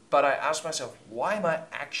 But I asked myself, why am I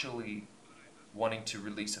actually wanting to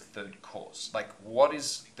release a 3rd course? Like, what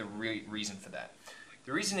is the reason for that?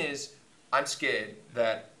 The reason is I'm scared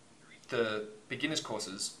that the beginners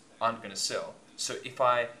courses aren't going to sell. So if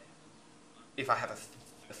I have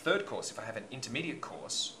a 3rd course, if I have an intermediate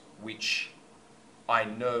course, which I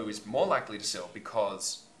know is more likely to sell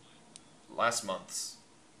because last month's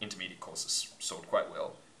intermediate courses sold quite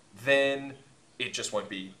well, then it just won't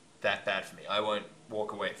be that bad for me. I won't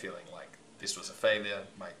walk away feeling like this was a failure.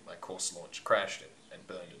 My course launch crashed and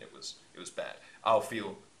burned, and it was bad. I'll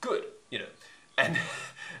feel good, you know. And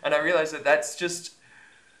I realized that's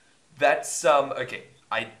okay.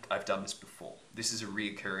 I've done this before. This is a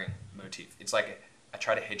reoccurring motif. It's like I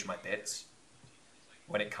try to hedge my bets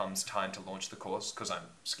when it comes time to launch the course because I'm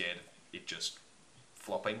scared of it just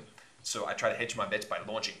flopping. So I try to hedge my bets by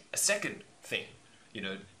launching a second thing, you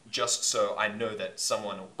know, just so I know that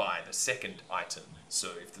someone will buy the second item. So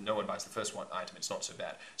if no one buys the first item, it's not so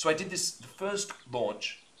bad. So I did this, the first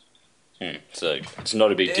launch. So it's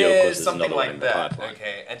not a big deal because there's something another like one in the that. pipeline.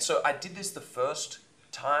 Okay, and so I did this the first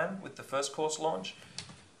time with the first course launch.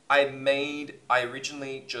 I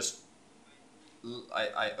originally just,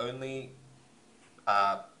 I only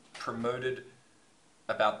promoted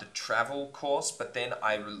about the travel course, but then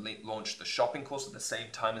I launched the shopping course at the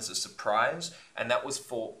same time as a surprise, and that was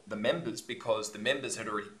for the members because the members had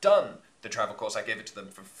already done the travel course. I gave it to them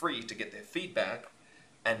for free to get their feedback,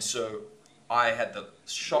 and so I had the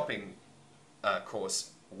shopping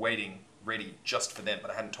course waiting ready just for them,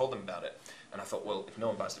 but I hadn't told them about it. And I thought, well, if no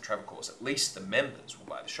one buys the travel course, at least the members will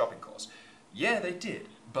buy the shopping course. Yeah, they did,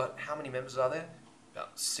 but how many members are there?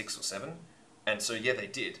 About 6 or 7. And so yeah, they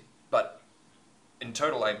did, but in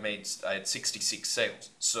total I had 66 sales.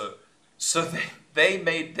 So they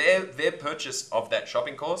made their purchase of that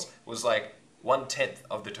shopping course was like 1/10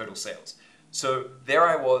 of the total sales. So there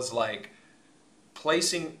I was, like,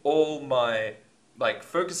 placing all my, like,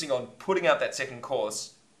 focusing on putting out that second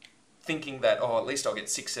course, thinking that, oh, at least I'll get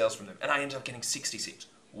 6 sales from them. And I ended up getting 66.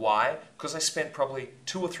 Why? Because I spent probably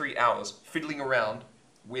 2 or 3 hours fiddling around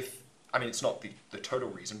with, I mean, it's not the total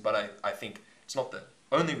reason, but I think it's not the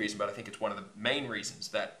only reason, but I think it's one of the main reasons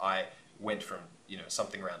that I went from, you know,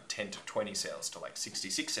 something around 10 to 20 sales to like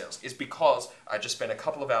 66 sales, is because I just spent a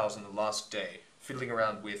couple of hours on the last day fiddling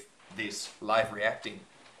around with this live reacting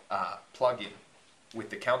plugin with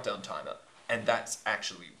the countdown timer, and that's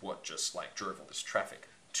actually what just like drove all this traffic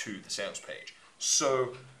to the sales page.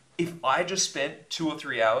 So if I just spent 2 or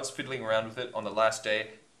 3 hours fiddling around with it on the last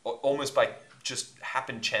day, almost by just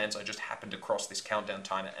happen chance, I just happened across this countdown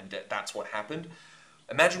timer, and that's what happened.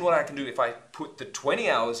 Imagine what I can do if I put the 20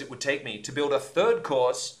 hours it would take me to build a third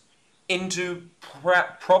course into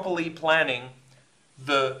properly planning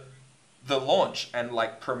the launch and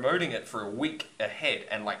like promoting it for a week ahead,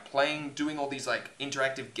 and like doing all these like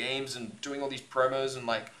interactive games and doing all these promos and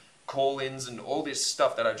like call-ins and all this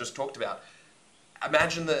stuff that I just talked about.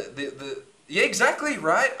 Imagine the yeah, exactly,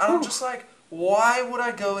 right? I'm just like, why would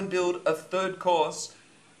I go and build a third course,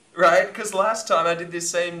 right? Because last time I did this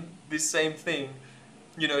same thing.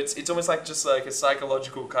 You know, it's almost like just like a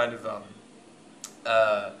psychological kind of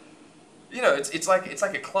you know, it's like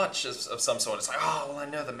a clutch of some sort. It's like, oh, well, I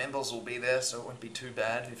know the members will be there, so it won't be too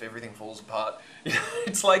bad if everything falls apart. You know,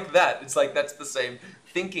 it's like that. It's like that's the same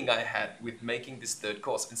thinking I had with making this third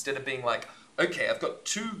course. Instead of being like, okay, I've got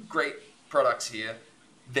 2 great products here.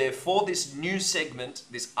 They're for this new segment,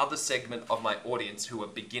 this other segment of my audience who are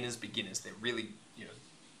beginners. They're really, you know,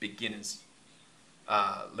 beginners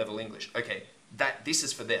level English. Okay, this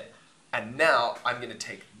is for them. And now I'm going to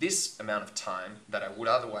take this amount of time that I would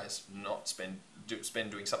otherwise not spend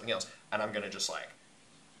doing something else, and I'm going to just like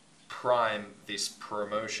prime this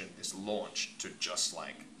promotion, this launch, to just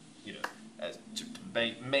like, you know, to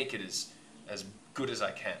make it as good as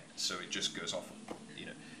I can, so it just goes off, you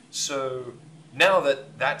know. So now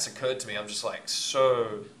that that's occurred to me, I'm just like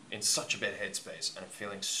so in such a better headspace, and I'm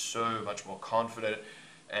feeling so much more confident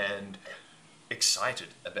and excited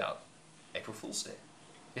about April Fool's Day.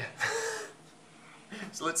 Yeah.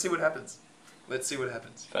 So let's see what happens.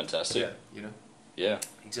 Fantastic. Yeah, you know? Yeah.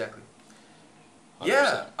 Exactly. 100%.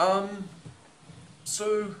 Yeah,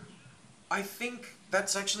 so I think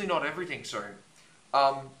that's actually not everything, sorry.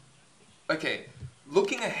 Okay,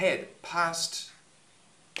 looking ahead past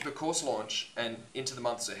the course launch and into the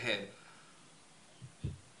months ahead,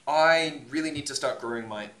 I really need to start growing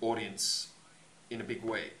my audience in a big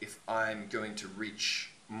way if I'm going to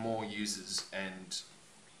reach more users and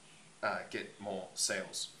get more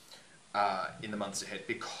sales in the months ahead,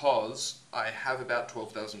 because I have about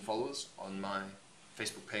 12,000 followers on my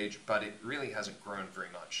Facebook page, but it really hasn't grown very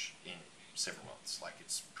much in several months. Like,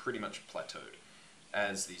 it's pretty much plateaued,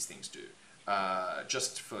 as these things do.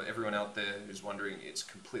 Just for everyone out there who's wondering, it's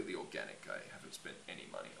completely organic. I haven't spent any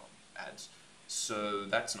money on ads. So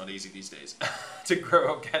that's not easy these days to grow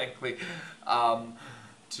organically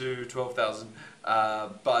to 12,000.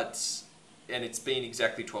 And it's been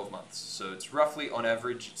exactly 12 months. So it's roughly, on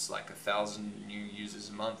average, it's like 1,000 new users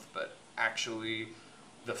a month. But actually,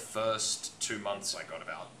 the first 2 months, I got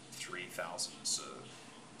about 3,000. So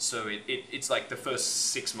So it's like the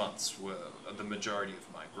first 6 months were the majority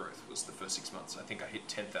of my growth was the first 6 months. I think I hit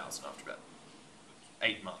 10,000 after about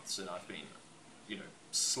 8 months, and I've been,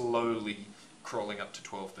 slowly crawling up to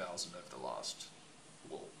 12,000 over the last,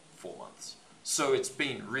 4 months. So it's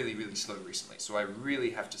been really, really slow recently. So I really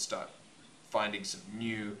have to start finding some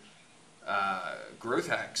new growth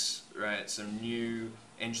hacks, right? Some new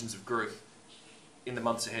engines of growth in the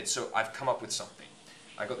months ahead. So I've come up with something.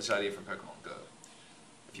 I got this idea from Pokemon Go.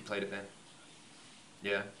 Have you played it, Ben?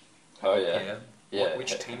 Yeah? Oh, yeah. Yeah? Yeah.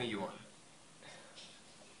 Which team are you on?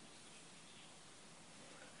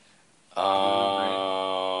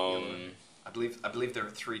 I believe there are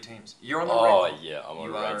 3 teams. You're on the red. Oh yeah, I'm on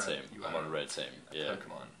a red team. I'm on a red team. Yeah.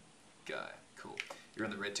 Pokemon guy. Cool. You're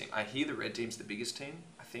on the red team. I hear the red team's the biggest team,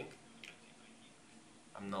 I think.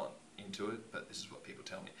 I'm not into it, but this is what people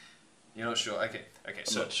tell me. You're not sure? Okay. I'm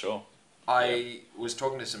not sure. I was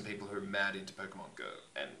talking to some people who are mad into Pokemon Go,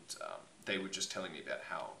 and they were just telling me about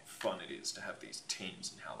how fun it is to have these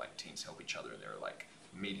teams and how like teams help each other, and there are like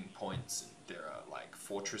meeting points, and there are like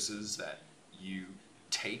fortresses that you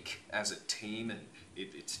take as a team, and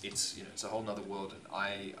it's a whole nother world. And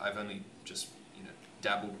I've only just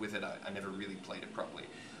dabbled with it. I never really played it properly,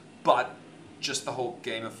 but just the whole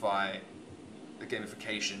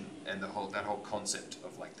gamification and that whole concept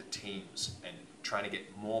of like the teams and trying to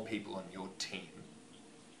get more people on your team,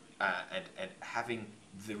 and having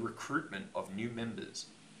the recruitment of new members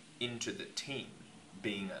into the team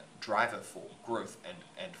being a driver for growth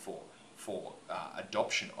and for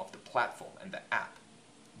adoption of the platform and the app.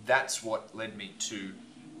 That's what led me to,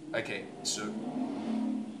 so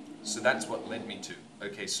that's what led me to,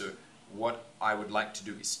 so what I would like to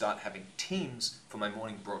do is start having teams for my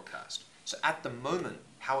morning broadcast. So at the moment,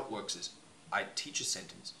 how it works is I teach a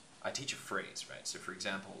sentence, I teach a phrase, right? So for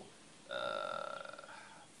example,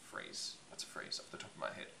 what's a phrase off the top of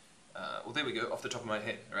my head? Well, there we go, off the top of my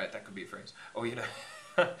head, right? That could be a phrase. Or,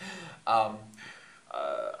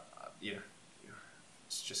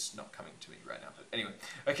 it's just not coming to me right now. But anyway,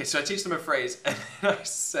 okay, so I teach them a phrase, and then I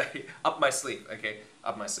say, up my sleeve,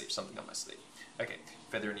 up my sleeve, something up my sleeve. Okay,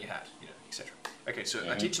 feather in your hat, etc. Okay, so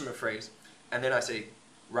I teach them a phrase, and then I say,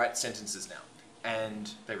 write sentences now.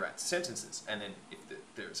 And they write sentences, and then if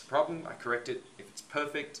there's a problem, I correct it. If it's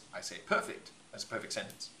perfect, I say perfect. That's a perfect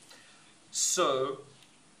sentence. So,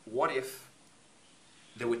 what if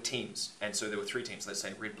there were teams, and so there were 3 teams, let's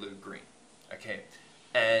say red, blue, green, okay?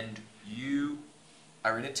 And you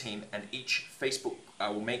are in a team, and each Facebook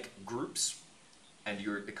will make groups, and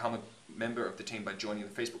you become a member of the team by joining the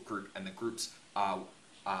Facebook group, and the groups are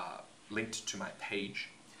linked to my page,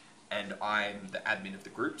 and I'm the admin of the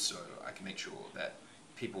group, so I can make sure that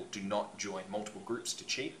people do not join multiple groups to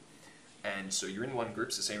cheat. And so you're in one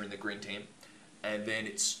group, so say you're in the green team, and then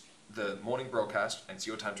it's the morning broadcast, and it's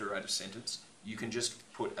your time to write a sentence. You can just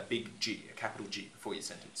put a big G, a capital G, before your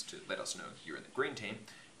sentence to let us know you're in the green team,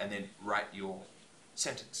 and then write your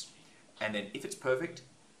sentence. And then if it's perfect,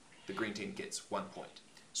 the green team gets 1 point.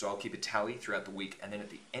 So I'll keep a tally throughout the week, and then at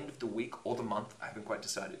the end of the week or the month, I haven't quite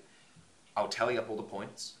decided, I'll tally up all the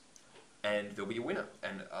points, and there'll be a winner,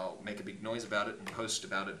 and I'll make a big noise about it and post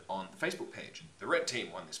about it on the Facebook page. The red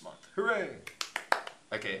team won this month. Hooray!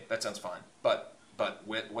 Okay, that sounds fine, but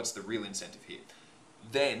what's the real incentive here?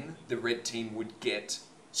 Then the red team would get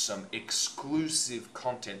some exclusive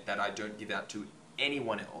content that I don't give out to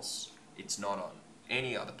anyone else. It's not on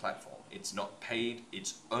any other platform. It's not paid.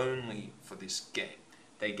 It's only for this game.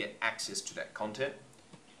 They get access to that content.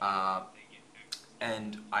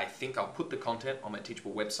 And I think I'll put the content on my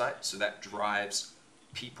Teachable website, so that drives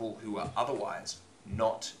people who are otherwise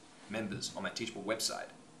not members on my Teachable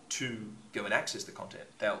website to go and access the content.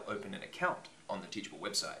 They'll open an account on the Teachable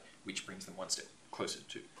website, which brings them one step closer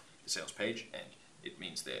to the sales page, and it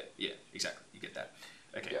means they're, yeah, exactly, you get that.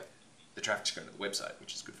 Okay, yeah. The traffic's going to the website,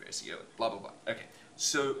 which is good for SEO, blah, blah, blah. Okay,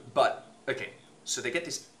 so they get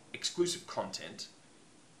this exclusive content,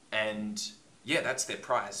 and yeah, that's their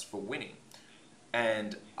prize for winning.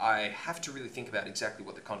 And I have to really think about exactly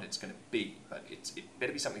what the content's going to be, but it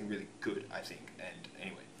better be something really good, I think. And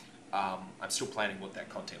anyway, I'm still planning what that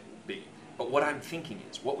content will be. But what I'm thinking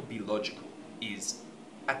is, what would be logical is,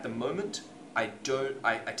 at the moment, I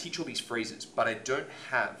teach all these phrases, but I don't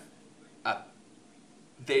have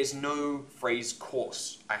there's no phrase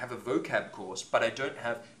course. I have a vocab course, but I don't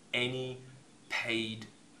have any paid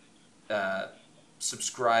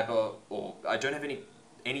subscriber, or I don't have any.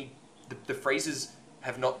 The phrases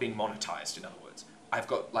have not been monetized, in other words. I've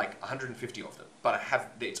got like 150 of them, but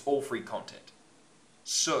it's all free content.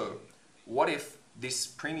 So what if this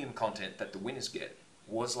premium content that the winners get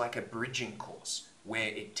was like a bridging course, where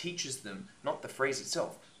it teaches them not the phrase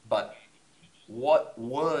itself, but what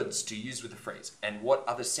words to use with the phrase, and what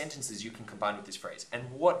other sentences you can combine with this phrase, and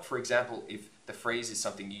what, for example, if the phrase is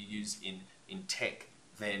something you use in tech,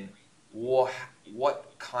 then what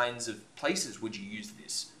kinds of places would you use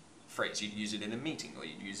this phrase? You'd use it in a meeting, or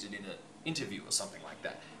you'd use it in an interview or something like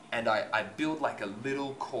that. And I build like a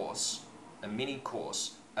little course, a mini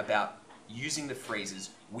course about using the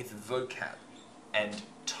phrases with vocab and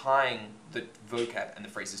tying the vocab and the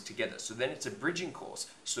phrases together. So then it's a bridging course.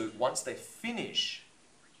 So once they finish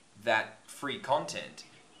that free content,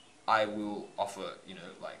 I will offer,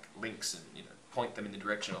 like links and, point them in the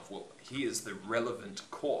direction of, well, here's the relevant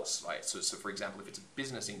course. Like, so for example, if it's a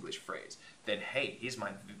business English phrase, then hey, here's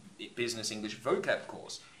my business English vocab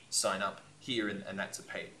course. Sign up here, and that's a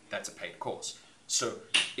paid course. So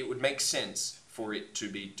it would make sense for it to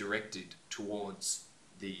be directed towards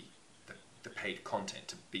the paid content,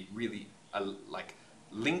 to be really like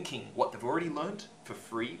linking what they've already learned for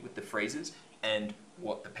free with the phrases and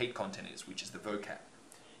what the paid content is, which is the vocab.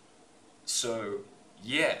 So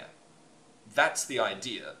yeah, that's the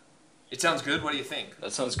idea. It sounds good. What do you think?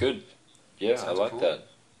 That sounds good. Yeah, I like that.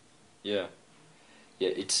 Yeah,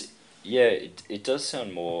 it does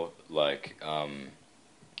sound more like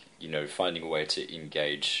finding a way to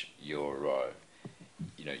engage your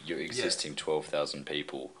your existing 12,000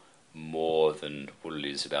 people more than what it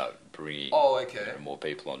is about bringing more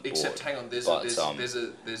people on board. Except, hang on, there's a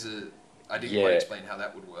I didn't quite explain how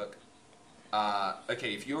that would work.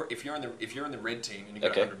 Okay, if you're in the red team and you've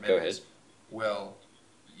got 100 members, well,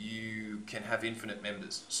 you can have infinite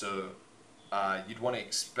members. So you'd want to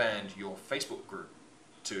expand your Facebook group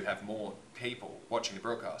to have more people watching the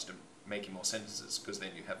broadcast and making more sentences, because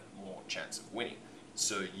then you have more chance of winning.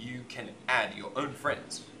 So you can add your own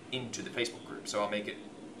friends into the Facebook group. So I'll make it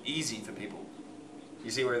easy for people.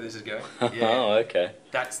 You see where this is going? Yeah. Oh, okay.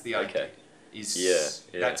 That's the idea.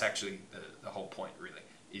 Okay. That's actually the whole point, really,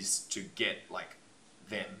 is to get like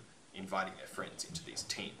them inviting their friends into these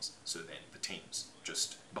teams. So then the teams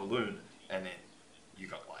just balloon, and then you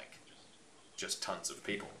got like just tons of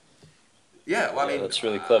people. Yeah, well, I mean, that's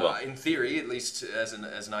really clever. In theory, at least as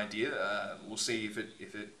an idea, we'll see if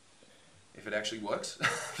it actually works.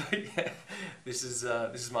 But yeah, this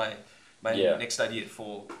is my next idea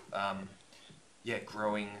for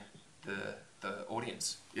growing the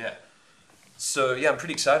audience. Yeah. So yeah, I'm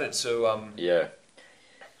pretty excited. So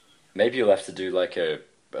maybe you'll have to do like a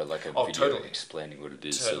video totally. explaining what it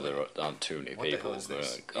is, so there aren't too many people. What the hell is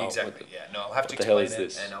this? Exactly. No, I'll have to explain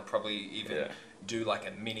it, and I'll probably even do like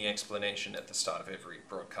a mini explanation at the start of every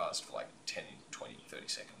broadcast for like 10, 20, 30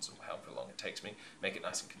 seconds, or however long it takes me. Make it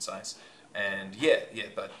nice and concise. And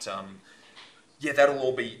but that'll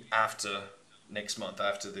all be after next month,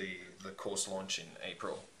 after the course launch in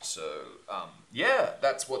April. So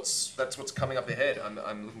that's what's coming up ahead.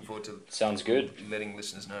 I'm looking forward to sounds good. Letting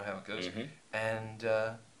listeners know how it goes. And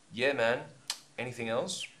man, anything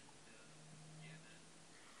else?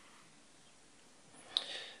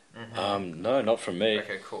 No, not from me.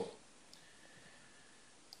 Okay, cool.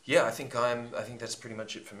 Yeah, I think that's pretty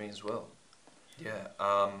much it for me as well. Yeah.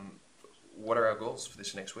 What are our goals for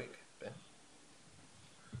this next week, Ben?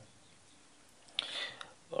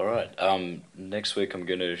 All right. Next week I'm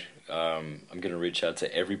gonna reach out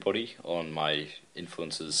to everybody on my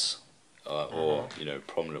influencers or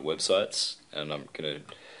prominent websites, and I'm gonna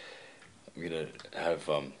have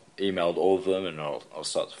emailed all of them, and I'll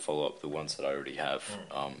start to follow up the ones that I already have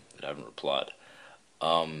that haven't replied.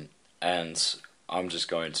 And I'm just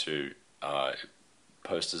going to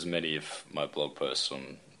post as many of my blog posts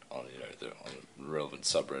on the relevant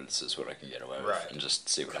subreddits as what I can get away with, and just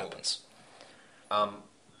see what happens.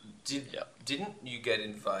 Didn't you get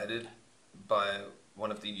invited by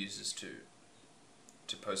one of the users to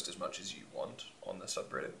post as much as you want on the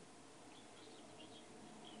subreddit?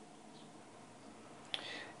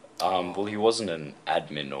 Well, he wasn't an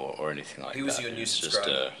admin or anything like that. He was your new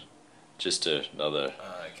subscriber. Just another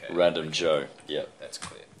random Joe. Yeah, that's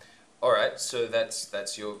clear. All right, so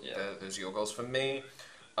that's your those are your goals. For me,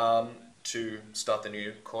 to start the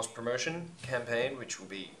new course promotion campaign, which will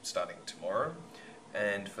be starting tomorrow,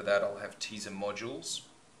 and for that I'll have teaser modules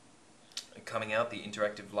coming out. The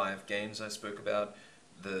interactive live games I spoke about,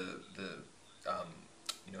 the are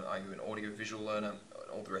you an audio visual learner,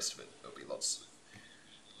 and all the rest of it. There'll be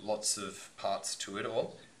lots of parts to it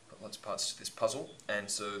all. Lots of parts to this puzzle, and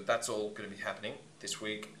so that's all going to be happening this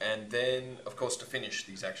week. And then, of course, to finish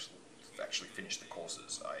these, actually finish the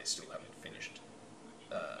courses, I still haven't finished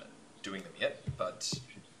doing them yet, but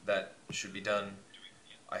that should be done,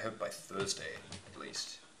 I hope, by Thursday at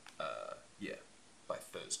least. By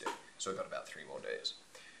Thursday. So I've got about 3 more days.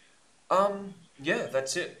 Yeah,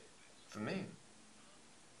 that's it for me.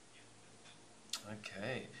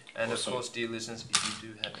 Okay. And awesome. Of course, dear listeners, if you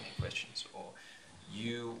do have any questions or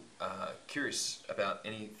you are curious about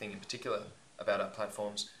anything in particular about our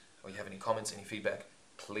platforms, or you have any comments, any feedback,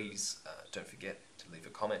 please don't forget to leave a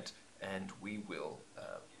comment, and we will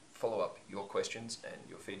follow up your questions and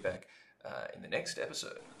your feedback in the next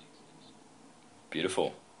episode.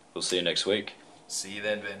 Beautiful. We'll see you next week. See you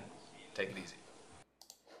then, Ben. Take it easy.